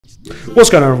What's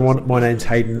going on, everyone? My name's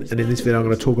Hayden, and in this video I'm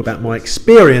going to talk about my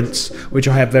experience, which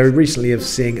I had very recently, of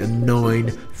seeing a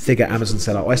 9-figure Amazon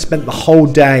seller. I spent the whole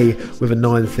day with a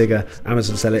 9-figure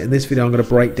Amazon seller. In this video I'm going to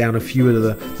break down a few of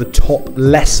the top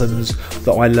lessons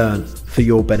that I learned for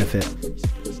your benefit.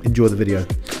 Enjoy the video.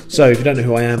 So if you don't know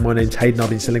who I am, my name's Hayden.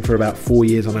 I've been selling for about 4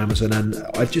 years on Amazon, and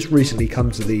I've just recently come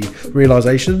to the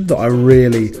realization that I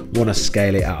really want to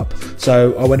scale it up.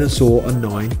 So I went and saw a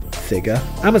 9-figure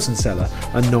Amazon seller,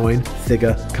 a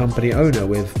 9-figure company owner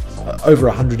with over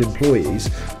 100 employees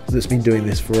that's been doing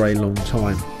this for a long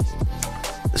time.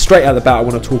 Straight out the bat, I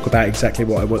want to talk about exactly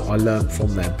what I learned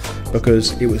from them,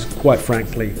 because it was, quite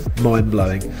frankly,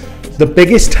 mind-blowing. The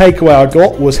biggest takeaway I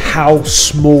got was how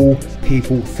small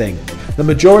people think. The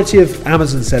majority of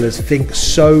Amazon sellers think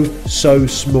so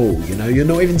small, you know. You're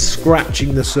not even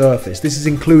scratching the surface. This is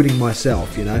including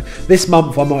myself, you know. This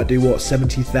month I might do, what,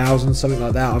 70,000, something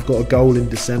like that. I've got a goal in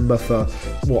December for,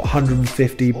 what,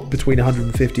 150, between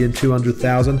 150 and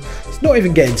 200,000. It's not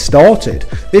even getting started.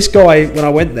 This guy, when I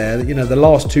went there, you know, the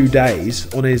last 2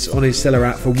 days on his seller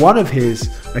app for one of his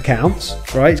accounts,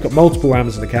 right? He's got multiple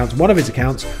Amazon accounts. One of his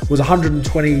accounts was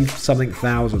 120 something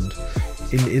thousand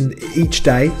in each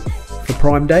day. For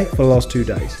Prime Day, for the last 2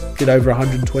 days, did over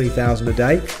 120,000 a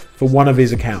day for one of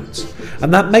his accounts.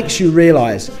 And that makes you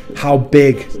realize how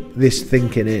big this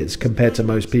thinking is compared to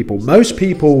most people. Most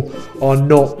people are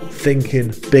not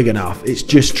thinking big enough. It's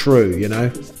just true, you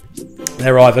know.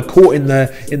 They're either caught in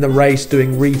the race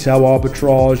doing retail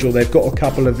arbitrage, or they've got a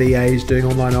couple of VAs doing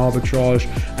online arbitrage,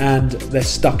 and they're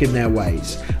stuck in their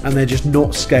ways, and they're just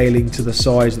not scaling to the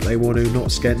size that they want to,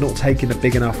 not taking the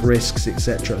big enough risks,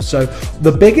 etc. So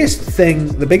the biggest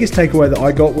takeaway that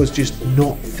I got was just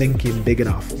not thinking big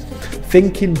enough,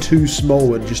 thinking too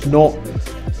small, and just not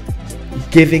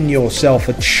giving yourself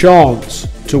a chance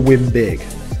to win big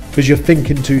because you're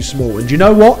thinking too small. And you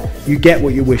know what? You get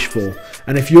what you wish for.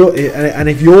 And if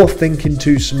you're thinking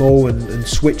too small and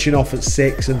switching off at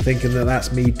 6 and thinking that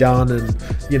that's me done, and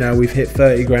you know, we've hit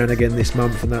 30 grand again this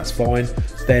month and that's fine,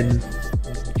 then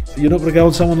you're not going to go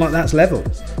on someone like that's level.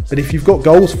 But if you've got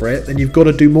goals for it, then you've got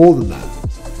to do more than that.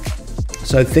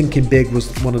 So thinking big was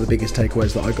one of the biggest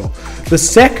takeaways that I got. The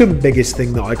second biggest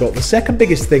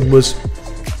thing was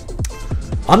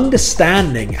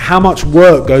understanding how much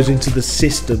work goes into the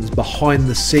systems behind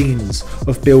the scenes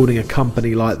of building a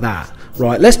company like that.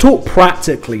 Right, let's talk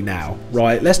practically now,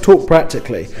 right? Let's talk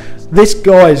practically. This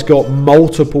guy's got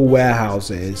multiple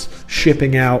warehouses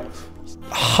shipping out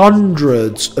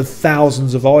hundreds of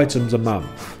thousands of items a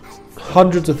month.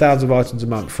 Hundreds of thousands of items a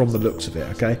month from the looks of it,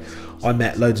 okay? I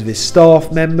met loads of his staff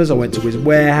members. I went to his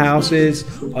warehouses,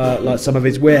 like some of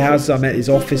his warehouses. I met his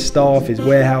office staff, his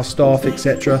warehouse staff,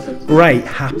 etc. Great,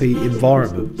 happy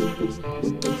environment.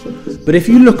 But if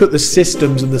you look at the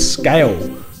systems and the scale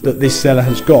that this seller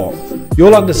has got,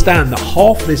 you'll understand that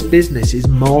half of this business is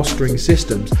mastering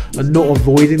systems and not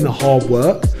avoiding the hard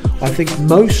work. I think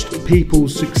most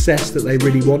people's success that they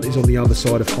really want is on the other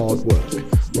side of hard work,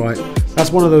 right?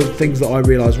 That's one of the things that I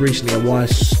realized recently, and why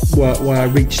I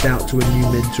reached out to a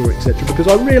new mentor, etc. Because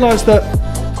I realized that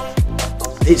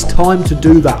it's time to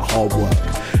do that hard work.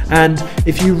 And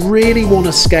if you really want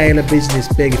to scale a business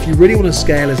big, if you really want to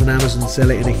scale as an Amazon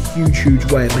seller in a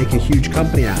huge way and make a huge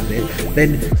company out of it,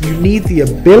 then you need the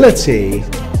ability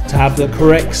to have the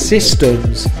correct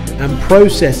systems and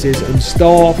processes and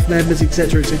staff members,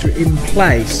 etc., in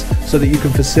place so that you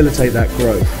can facilitate that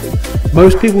growth.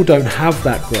 Most people don't have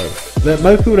that growth.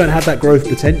 Most people don't have that growth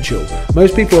potential.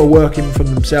 Most people are working from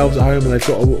themselves at home, and they've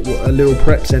got a little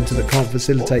prep center that can't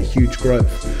facilitate huge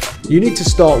growth. You need to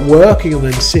start working on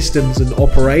them systems and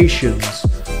operations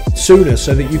sooner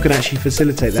so that you can actually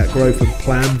facilitate that growth and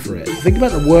plan for it. Think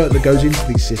about the work that goes into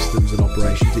these systems and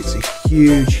operations. It's a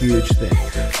huge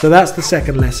thing. So that's the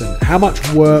second lesson. How much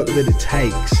work that it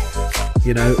takes,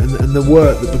 you know, and the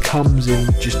work that becomes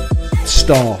in just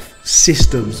staff,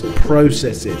 systems,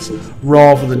 processes,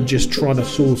 rather than just trying to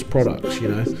source products, you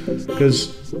know.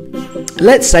 Because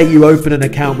let's say you open an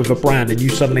account with a brand and you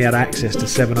suddenly had access to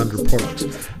 700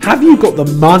 products. Have you got the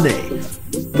money,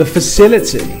 the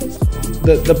facility,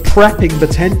 the prepping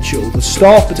potential, the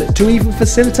staff potential to even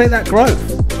facilitate that growth?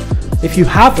 If you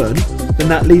haven't, then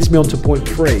that leads me on to point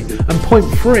 3. And point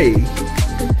 3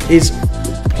 is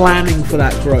planning for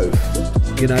that growth.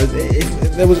 You know,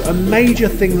 if there was a major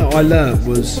thing that I learned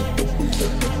was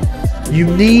you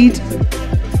need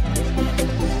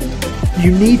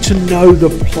to know the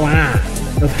plan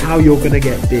of how you're going to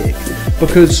get big.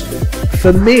 Because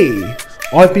for me,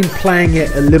 I've been playing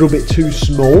it a little bit too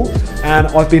small, and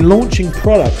I've been launching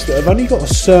products that have only got a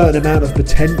certain amount of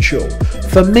potential.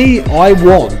 For me, I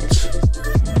want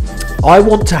I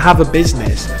want to have a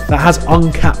business that has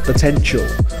uncapped potential.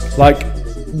 Like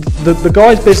the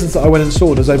guy's business that I went and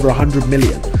saw does over 100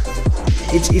 million.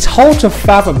 It's hard to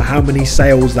fathom how many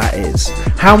sales that is,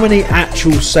 how many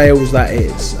actual sales that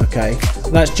is, okay?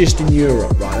 And that's just in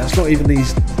Europe, right? That's not even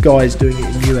these guys doing it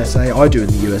in the USA. I do in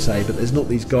the USA, but there's not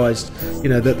these guys, you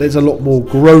know, there's a lot more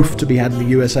growth to be had in the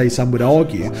USA, some would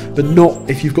argue, but not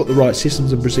if you've got the right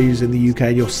systems and procedures in the UK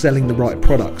and you're selling the right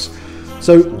products.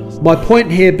 So my point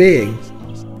here being,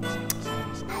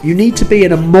 you need to be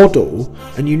in a model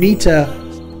and you need to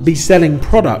be selling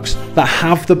products that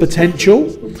have the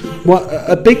potential. Well,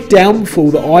 a big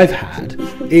downfall that I've had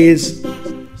is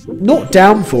not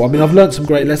downfall. I mean, I've learned some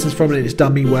great lessons from it. It's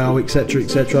done me well, etc.,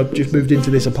 etc. I've just moved into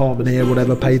this apartment here,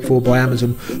 whatever, paid for by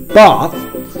Amazon. But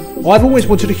I've always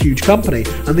wanted a huge company,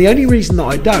 and the only reason that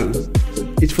I don't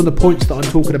is from the points that I'm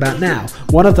talking about now.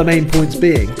 One of the main points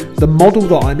being the model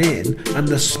that I'm in and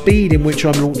the speed in which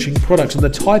I'm launching products and the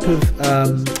type of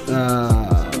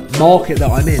market that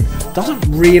I'm in doesn't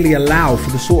really allow for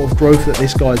the sort of growth that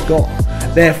this guy's got.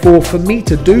 Therefore, for me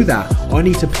to do that, I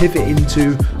need to pivot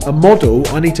into a model,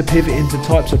 I need to pivot into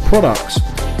types of products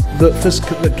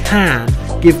that can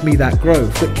give me that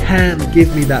growth, that can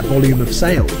give me that volume of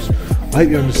sales. I hope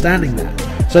you're understanding that.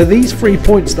 So these 3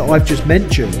 points that I've just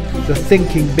mentioned, the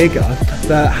thinking bigger,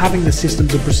 the having the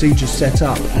systems and procedures set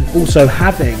up, and also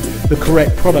having the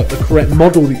correct product, the correct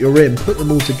model that you're in, put them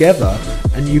all together,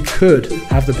 and you could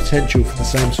have the potential for the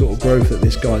same sort of growth that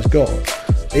this guy's got.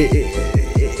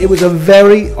 It was a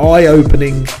very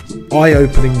eye-opening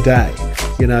day,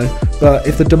 you know. But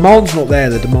if the demand's not there,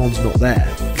 the demand's not there,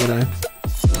 you know.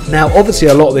 Now, obviously,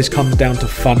 a lot of this comes down to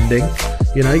funding.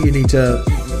 You know, you need to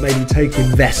maybe take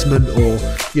investment, or,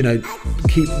 you know,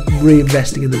 keep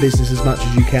reinvesting in the business as much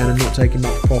as you can and not taking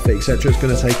much profit, etc. It's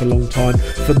going to take a long time.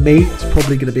 For me, it's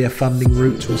probably going to be a funding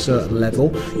route to a certain level,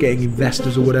 getting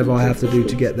investors or whatever I have to do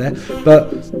to get there. But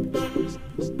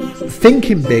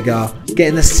thinking bigger,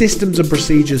 getting the systems and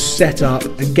procedures set up,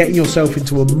 and getting yourself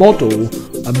into a model,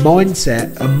 a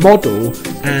mindset, a model,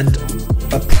 and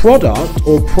a product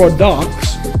or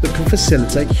products that can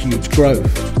facilitate huge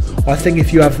growth. I think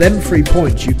if you have them 3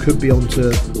 points, you could be onto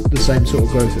the same sort of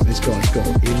growth that this guy's got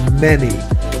in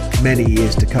many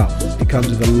years to come. It comes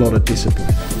with a lot of discipline.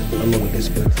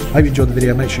 I hope you enjoyed the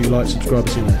video. Make sure you like, subscribe, and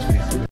see you in the next video.